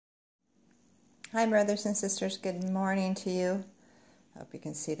Hi, brothers and sisters. Good morning to you. Hope you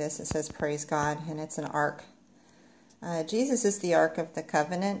can see this. It says praise God, and it's an ark. Jesus is the ark of the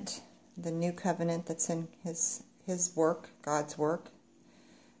covenant, the new covenant that's in his work, God's work.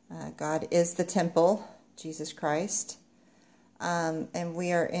 God is the temple, Jesus Christ, and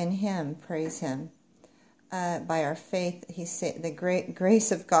we are in him. Praise him. By our faith, the great grace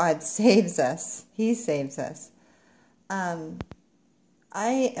of God saves us. He saves us.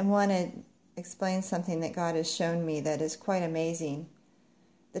 I want to explain something that God has shown me that is quite amazing.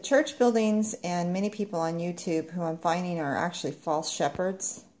 The church buildings and many people on YouTube who I'm finding are actually false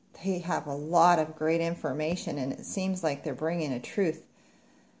shepherds. They have a lot of great information, and it seems like they're bringing a truth.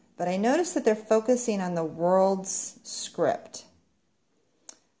 But I notice that they're focusing on the world's script.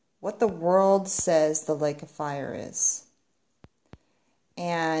 What the world says the lake of fire is.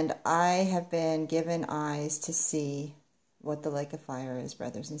 And I have been given eyes to see what the lake of fire is,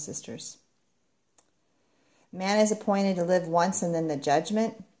 brothers and sisters. Man is appointed to live once and then the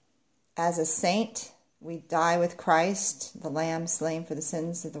judgment. As a saint, we die with Christ, the Lamb slain for the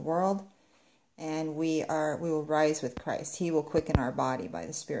sins of the world, and we will rise with Christ. He will quicken our body by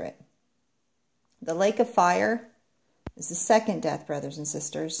the Spirit. The lake of fire is the second death, brothers and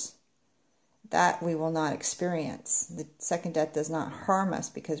sisters. That we will not experience. The second death does not harm us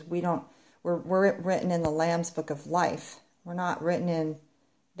because we're written in the Lamb's book of life. We're not written in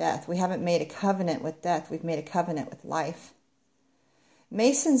death. We haven't made a covenant with death. We've made a covenant with life.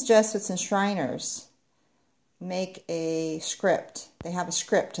 Masons, Jesuits, and Shriners make a script. They have a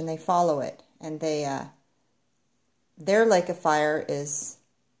script and they follow it. And their lake of fire is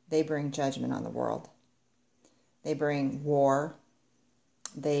they bring judgment on the world. They bring war.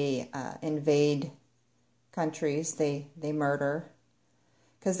 They invade countries. They murder.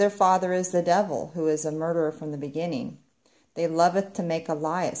 Because their father is the devil, who is a murderer from the beginning. They loveth to make a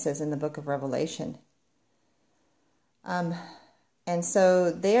lie, it says in the book of Revelation. And so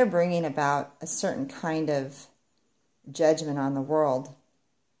they are bringing about a certain kind of judgment on the world.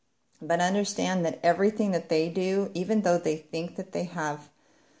 But understand that everything that they do, even though they think that they have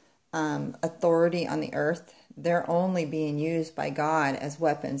authority on the earth, they're only being used by God as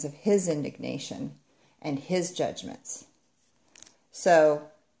weapons of his indignation and his judgments. So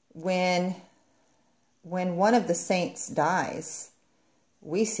when one of the saints dies,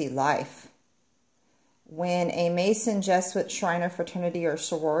 we see life. When a Mason, Jesuit, Shriner, fraternity, or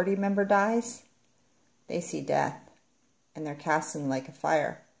sorority member dies, they see death, and they're cast in the lake of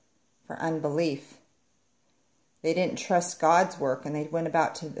fire for unbelief. They didn't trust God's work, and they went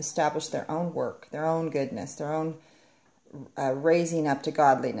about to establish their own work, their own goodness, their own raising up to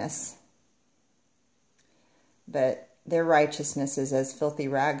godliness. But their righteousness is as filthy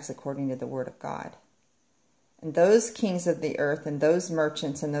rags according to the word of God. And those kings of the earth and those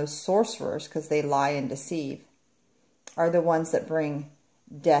merchants and those sorcerers, because they lie and deceive, are the ones that bring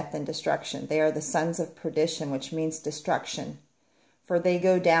death and destruction. They are the sons of perdition, which means destruction. For they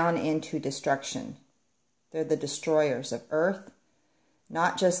go down into destruction. They're the destroyers of earth.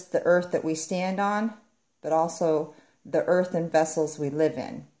 Not just the earth that we stand on, but also the earth and vessels we live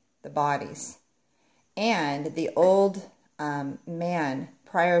in, the bodies. And the old man,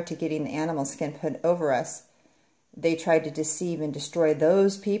 prior to getting the animal skin put over us, they tried to deceive and destroy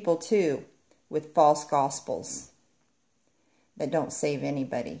those people too with false gospels that don't save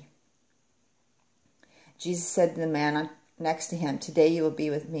anybody. Jesus said to the man next to him, "Today you will be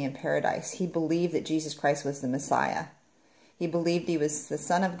with me in paradise." He believed that Jesus Christ was the Messiah. He believed he was the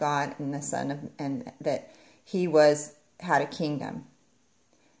Son of God and that he had a kingdom.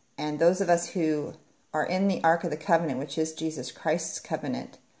 And those of us who are in the Ark of the Covenant, which is Jesus Christ's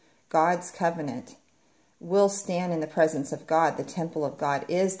covenant, God's covenant, will stand in the presence of God. The temple of God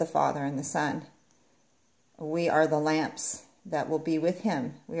is the Father and the Son. We are the lamps that will be with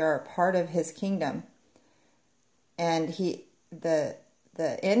him. We are a part of his kingdom. And the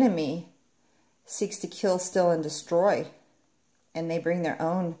enemy seeks to kill, steal, and destroy. And they bring their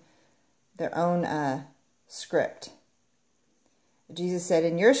own script. Jesus said,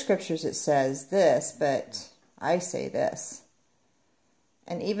 in your scriptures it says this, but I say this.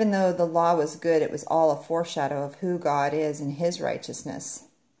 And even though the law was good, it was all a foreshadow of who God is and his righteousness.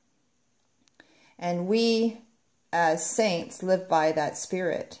 And we, as saints, live by that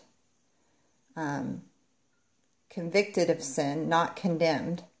spirit. Convicted of sin, not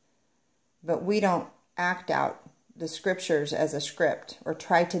condemned. But we don't act out the scriptures as a script or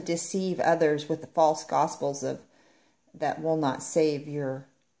try to deceive others with the false gospels that will not save your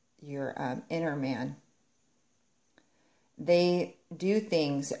inner man. They do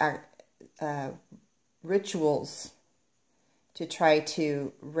things, rituals, to try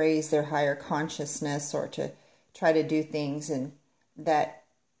to raise their higher consciousness or to try to do things and that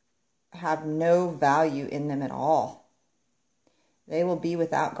have no value in them at all. They will be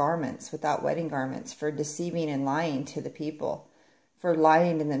without garments, without wedding garments, for deceiving and lying to the people, for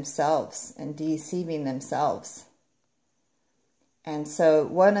lying to themselves and deceiving themselves. And so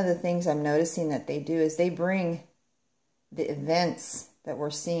one of the things I'm noticing that they do is they bring the events that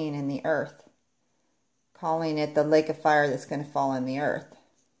we're seeing in the earth, calling it the lake of fire that's going to fall on the earth.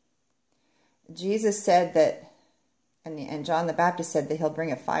 Jesus said that, and John the Baptist said that he'll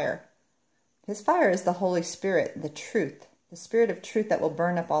bring a fire. His fire is the Holy Spirit, the truth, the Spirit of truth that will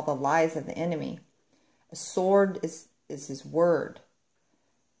burn up all the lies of the enemy. A sword is his word.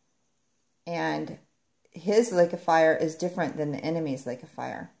 And his lake of fire is different than the enemy's lake of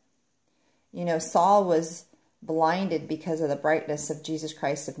fire. You know, Saul was blinded because of the brightness of Jesus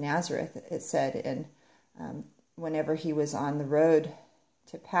Christ of Nazareth, it said, and whenever he was on the road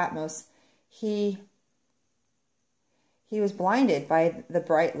to Patmos, he was blinded by the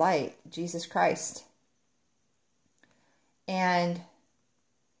bright light, Jesus Christ. And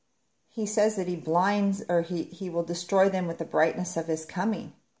he says that he blinds, or he will destroy them with the brightness of his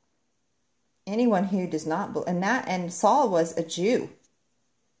coming. Anyone who does not, and Saul was a Jew.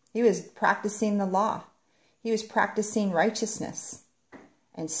 He was practicing the law. He was practicing righteousness.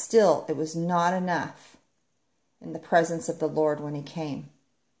 And still, it was not enough in the presence of the Lord when he came.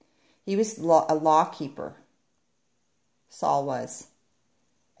 He was a law keeper. Saul was.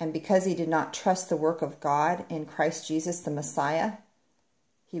 And because he did not trust the work of God in Christ Jesus, the Messiah,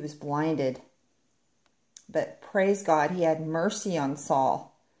 he was blinded. But praise God, he had mercy on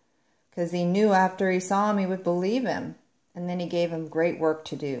Saul, because he knew after he saw him, he would believe him. And then he gave him great work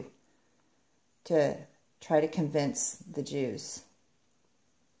to do, to try to convince the Jews.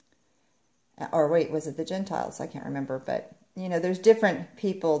 Or wait, was it the Gentiles? I can't remember. But, you know, there's different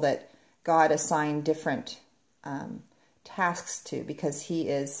people that God assigned different tasks to, because he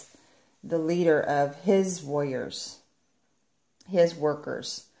is the leader of his warriors, his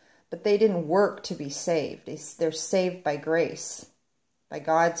workers. But they didn't work to be saved. They're saved by grace, by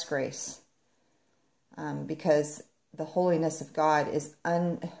God's grace, because the holiness of God is,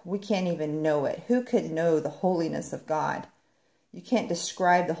 we can't even know it. Who could know the holiness of God? You can't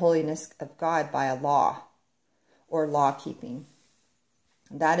describe the holiness of God by a law or law keeping.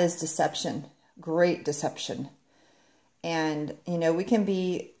 That is deception, great deception. And, you know, we can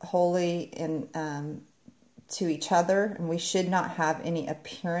be holy in, to each other, and we should not have any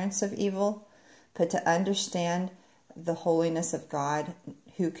appearance of evil, but to understand the holiness of God,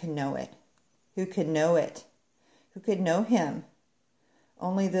 who can know it? Who could know it? Who could know him?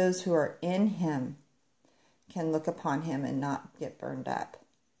 Only those who are in him can look upon him and not get burned up.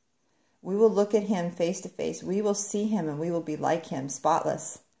 We will look at him face to face. We will see him and we will be like him,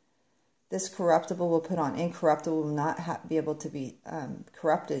 spotless. This corruptible will put on incorruptible, will not be able to be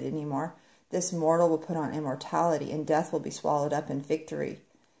corrupted anymore. This mortal will put on immortality, and death will be swallowed up in victory.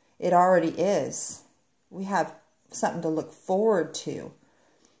 It already is. We have something to look forward to.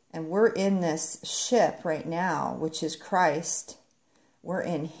 And we're in this ship right now, which is Christ. We're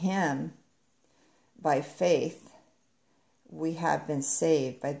in him by faith. We have been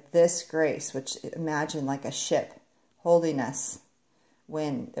saved by this grace, which, imagine like a ship holding us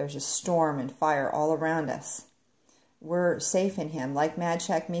when there's a storm and fire all around us. We're safe in him, like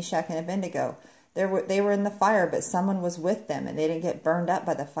Shadrach, Meshach, and Abednego. They were in the fire, but someone was with them, and they didn't get burned up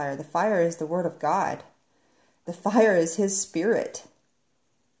by the fire. The fire is the word of God. The fire is his Spirit.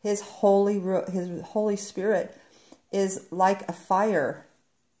 His Holy Spirit is like a fire,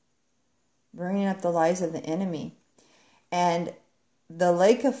 burning up the lies of the enemy. And the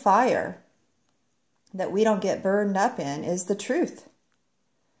lake of fire that we don't get burned up in is the truth.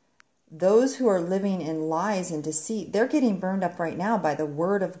 Those who are living in lies and deceit, they're getting burned up right now by the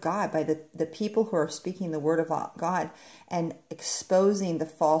word of God, by the people who are speaking the word of God and exposing the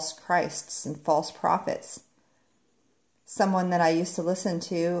false Christs and false prophets. Someone that I used to listen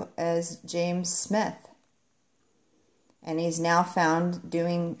to is James Smith. And he's now found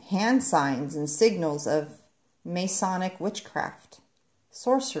doing hand signs and signals of Masonic witchcraft,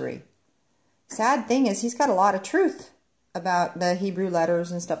 sorcery. Sad thing is he's got a lot of truth about the Hebrew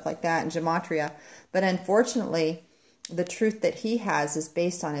letters and stuff like that and gematria. But unfortunately, the truth that he has is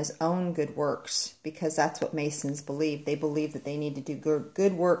based on his own good works, because that's what Masons believe. They believe that they need to do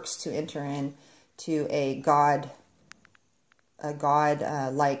good works to enter into a God-like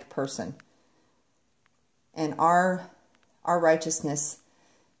person. And our righteousness,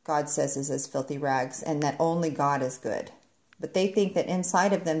 God says, is as filthy rags, and that only God is good. But they think that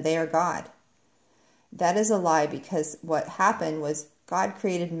inside of them they are God. That is a lie, because what happened was God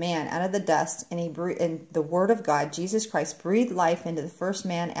created man out of the dust, and and the Word of God, Jesus Christ, breathed life into the first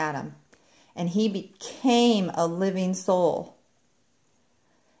man, Adam, and he became a living soul.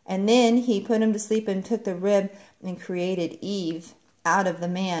 And then he put him to sleep and took the rib and created Eve out of the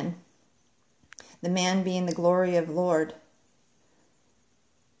man being the glory of the Lord.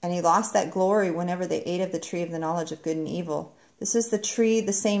 And he lost that glory whenever they ate of the tree of the knowledge of good and evil. This is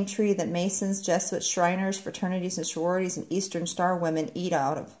the same tree that Masons, Jesuits, Shriners, fraternities and sororities, and Eastern Star women eat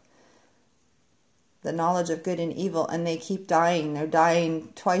out of. The knowledge of good and evil, and they keep dying. They're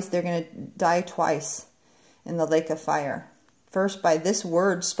dying twice. They're going to die twice in the lake of fire. First by this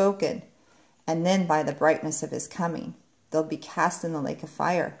word spoken, and then by the brightness of his coming. They'll be cast in the lake of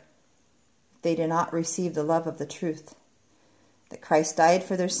fire. They do not receive the love of the truth. That Christ died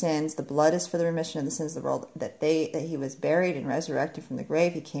for their sins, the blood is for the remission of the sins of the world, that he was buried and resurrected from the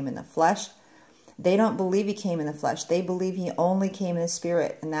grave, he came in the flesh. They don't believe he came in the flesh. They believe he only came in the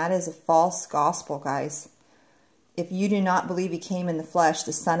spirit, and that is a false gospel, guys. If you do not believe he came in the flesh,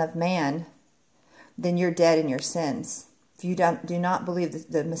 the Son of Man, then you're dead in your sins. If you do not believe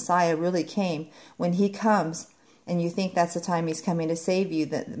that the Messiah really came, when he comes, and you think that's the time he's coming to save you,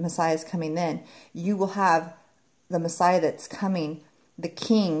 that the Messiah is coming then, you will have the Messiah that's coming, the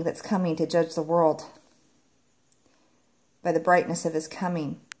King that's coming to judge the world by the brightness of his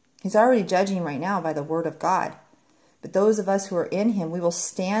coming. He's already judging right now by the word of God. But those of us who are in him, we will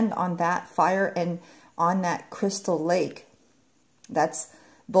stand on that fire and on that crystal lake. That's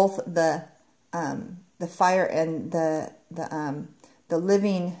both the fire and the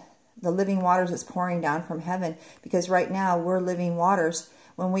living waters that's pouring down from heaven. Because right now we're living waters.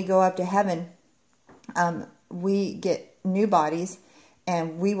 When we go up to heaven, we get new bodies,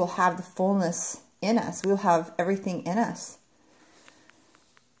 and we will have the fullness in us. We'll have everything in us.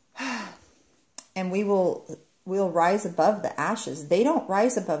 And we'll rise above the ashes. They don't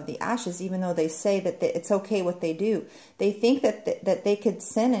rise above the ashes, even though they say that it's okay what they do. They think that they could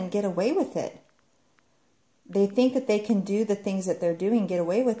sin and get away with it. They think that they can do the things that they're doing and get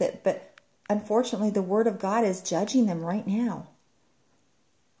away with it. But unfortunately, the Word of God is judging them right now.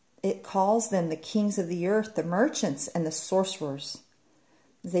 It calls them the kings of the earth, the merchants, and the sorcerers.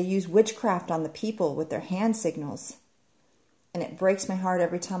 They use witchcraft on the people with their hand signals. And it breaks my heart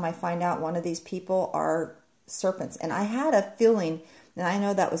every time I find out one of these people are serpents. And I had a feeling, and I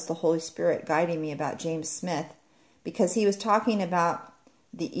know that was the Holy Spirit guiding me about James Smith, because he was talking about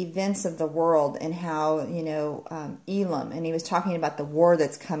the events of the world and how, Elam, and he was talking about the war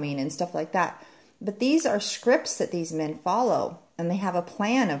that's coming and stuff like that. But these are scripts that these men follow. And they have a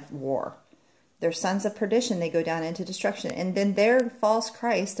plan of war. They're sons of perdition. They go down into destruction. And then their false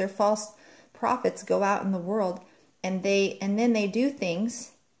Christ, their false prophets go out in the world, and then they do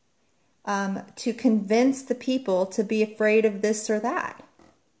things to convince the people to be afraid of this or that.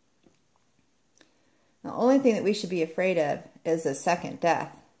 The only thing that we should be afraid of is a second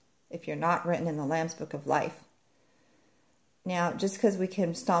death, if you're not written in the Lamb's Book of Life. Now, just because we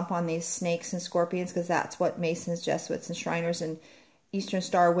can stomp on these snakes and scorpions, because that's what Masons, Jesuits, and Shriners and Eastern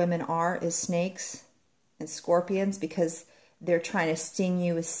Star women are, is snakes and scorpions, because they're trying to sting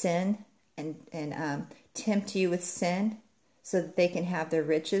you with sin and tempt you with sin so that they can have their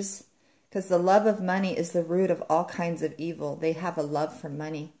riches. Because the love of money is the root of all kinds of evil. They have a love for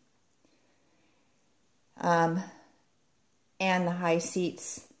money. And the high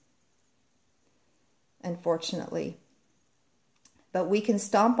seats, unfortunately. But we can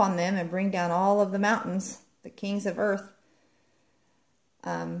stomp on them and bring down all of the mountains, the kings of earth,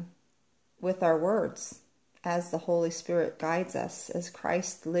 with our words, as the Holy Spirit guides us, as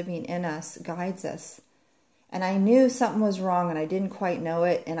Christ living in us guides us. And I knew something was wrong, and I didn't quite know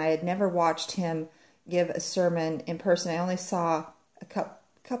it, and I had never watched him give a sermon in person. I only saw a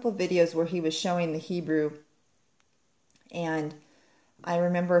couple of videos where he was showing the Hebrew, and I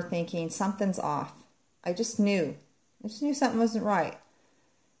remember thinking, something's off. I just knew something wasn't right.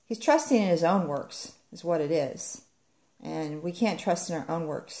 He's trusting in his own works, is what it is. And we can't trust in our own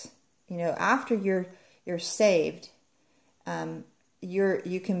works. After you're saved,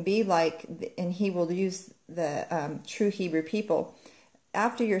 you can be like, and he will use the true Hebrew people.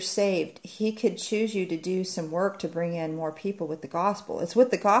 After you're saved, he could choose you to do some work to bring in more people with the gospel. It's with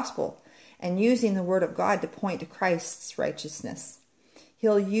the gospel and using the word of God to point to Christ's righteousness.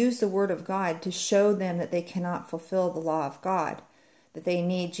 He'll use the word of God to show them that they cannot fulfill the law of God, that they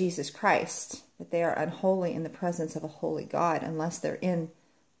need Jesus Christ, that they are unholy in the presence of a holy God unless they're in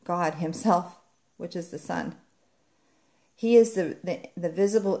God himself, which is the Son. He is the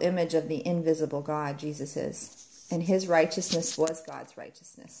visible image of the invisible God, Jesus is. And his righteousness was God's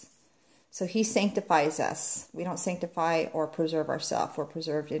righteousness. So he sanctifies us. We don't sanctify or preserve ourselves. We're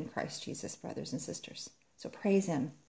preserved in Christ Jesus, brothers and sisters. So praise him.